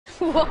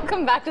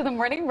Welcome back to the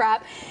Morning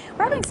Wrap.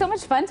 We're having so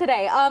much fun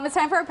today. It's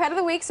time for our Pet of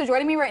the Week. So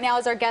joining me right now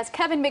is our guest,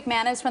 Kevin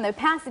McManus from the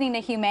Pasadena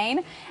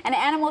Humane, an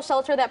animal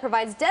shelter that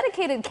provides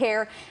dedicated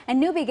care and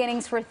new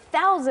beginnings for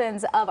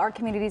thousands of our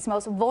community's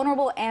most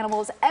vulnerable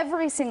animals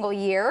every single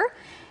year.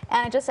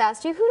 And I just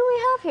asked you, who do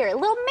we have here?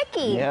 Little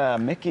Mickey. Yeah,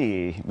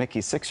 Mickey,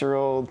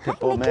 6-year-old pit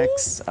bull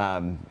mix.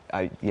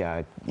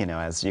 You know,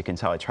 as you can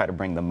tell, I try to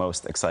bring the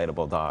most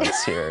excitable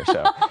dogs here.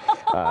 So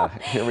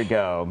here we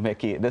go,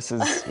 Mickey. This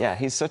is,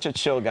 he's such a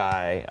chill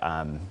guy,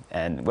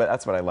 and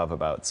that's what I love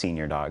about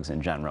senior dogs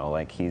in general.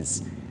 Like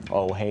he's,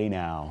 oh hey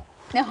now.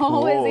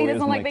 No, he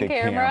doesn't like the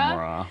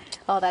camera.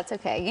 Oh, that's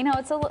okay. You know,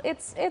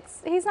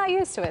 he's not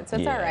used to it, so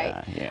it's all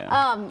right.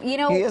 Yeah. You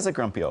know, he is a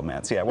grumpy old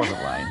man, so yeah, I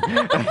wasn't lying.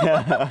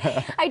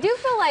 I do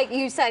feel like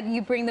you said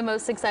you bring the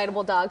most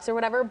excitable dogs or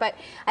whatever, but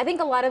I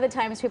think a lot of the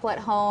times people at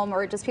home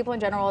or just people in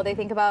general, they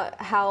think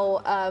about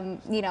how,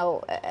 you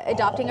know,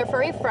 adopting a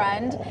furry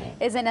friend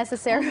isn't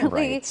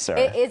necessarily, is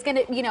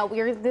going to, you know,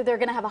 they're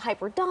going to have a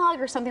hyper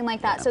dog or something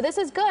like that. Yeah. So this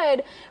is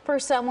good for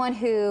someone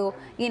who,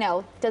 you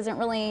know, doesn't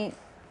really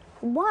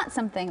want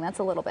something that's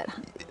a little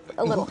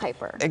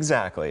hyper.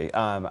 Exactly.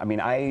 I mean,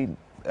 I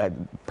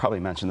probably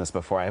mentioned this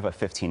before. I have a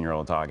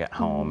 15-year-old dog at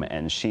home,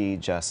 and she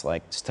just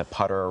likes to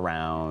putter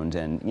around,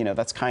 and you know,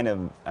 that's kind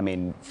of, I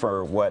mean,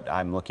 for what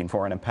I'm looking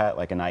for in a pet,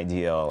 like an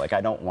ideal. Like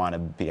I don't want to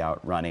be out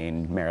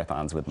running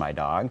marathons with my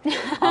dog,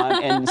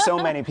 and so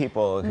many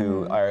people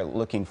who are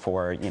looking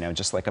for, you know,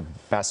 just like a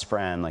best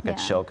friend, like a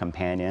chill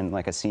companion,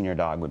 like a senior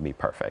dog would be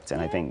perfect.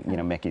 And I think, you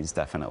know, Mickey's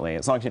definitely,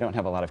 as long as you don't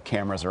have a lot of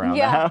cameras around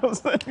the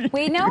house.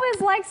 We know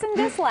his likes and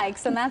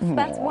dislikes, and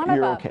that's one of them.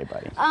 You're okay,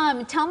 buddy.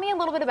 Tell me a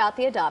little bit about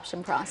the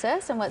adoption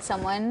process and what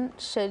someone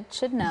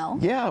should know.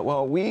 Yeah,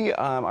 well, we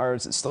are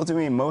still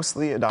doing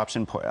mostly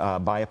adoption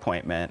by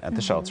appointment at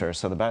the shelter.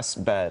 So the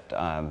best bet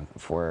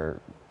for,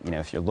 you know,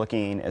 if you're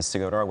looking is to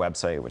go to our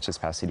website, which is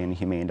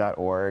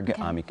pasadenahumane.org.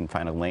 You can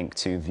find a link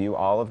to view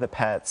all of the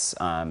pets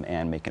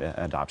and make an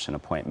adoption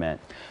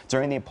appointment.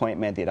 During the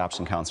appointment, the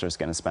adoption counselor is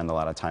going to spend a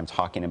lot of time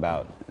talking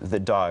about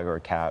the dog or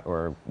cat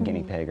or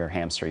guinea pig or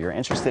hamster you're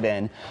interested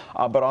in,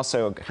 but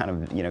also kind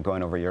of, you know,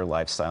 going over your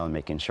lifestyle and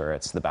making sure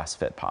it's the best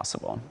fit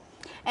possible.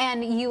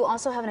 And you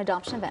also have an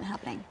adoption event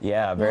happening.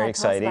 Yeah, very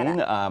exciting.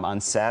 On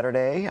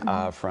Saturday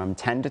from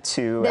 10 to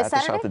 2 at the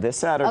shelter. This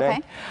Saturday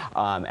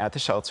at the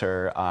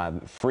shelter.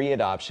 Free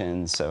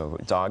adoptions, so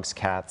dogs,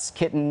 cats,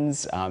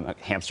 kittens,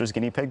 hamsters,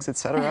 guinea pigs,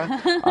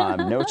 etc.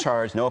 No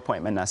charge, no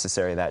appointment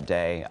necessary that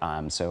day.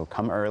 So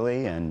come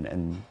early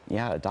and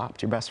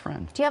adopt your best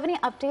friend. Do you have any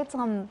updates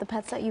on the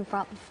pets that you've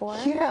brought before?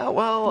 Yeah,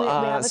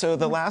 well, so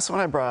the last one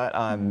I brought,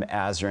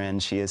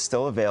 Azrin, she is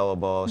still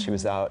available. She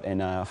was out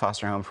in a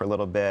foster home for a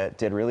little bit,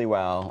 did really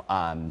well.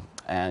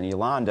 And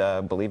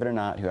Yolanda, believe it or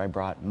not, who I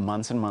brought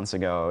months and months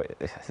ago,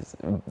 is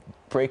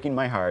breaking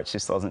my heart. She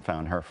still hasn't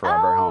found her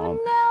forever home.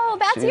 Oh no,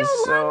 that's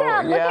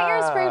Yolanda. Look at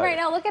your screen right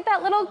now. Look at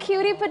that little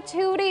cutie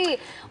patootie.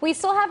 We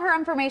still have her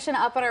information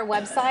up on our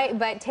website,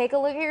 but take a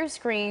look at your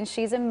screen.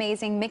 She's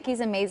amazing.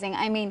 Mickey's amazing.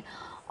 I mean,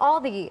 all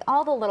the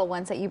little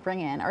ones that you bring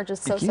in are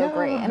just so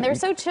great, and they're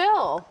so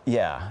chill.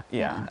 Yeah.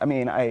 I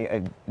mean,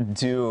 I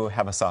do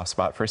have a soft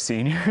spot for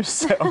seniors,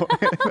 so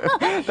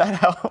that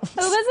helps.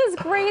 Oh, this is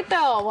great,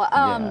 though.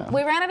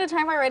 We ran out of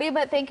time already,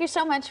 but thank you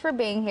so much for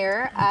being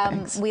here.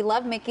 We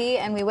love Mickey,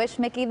 and we wish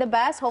Mickey the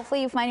best.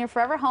 Hopefully, you find your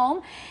forever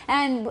home.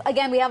 And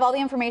again, we have all the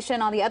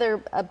information on the other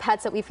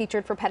pets that we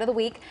featured for Pet of the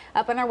Week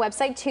up on our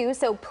website too.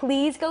 So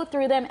please go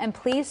through them and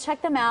please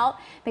check them out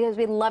because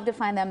we'd love to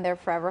find them their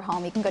forever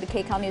home. You can go to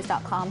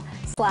kcalnews.com/themorningwrap.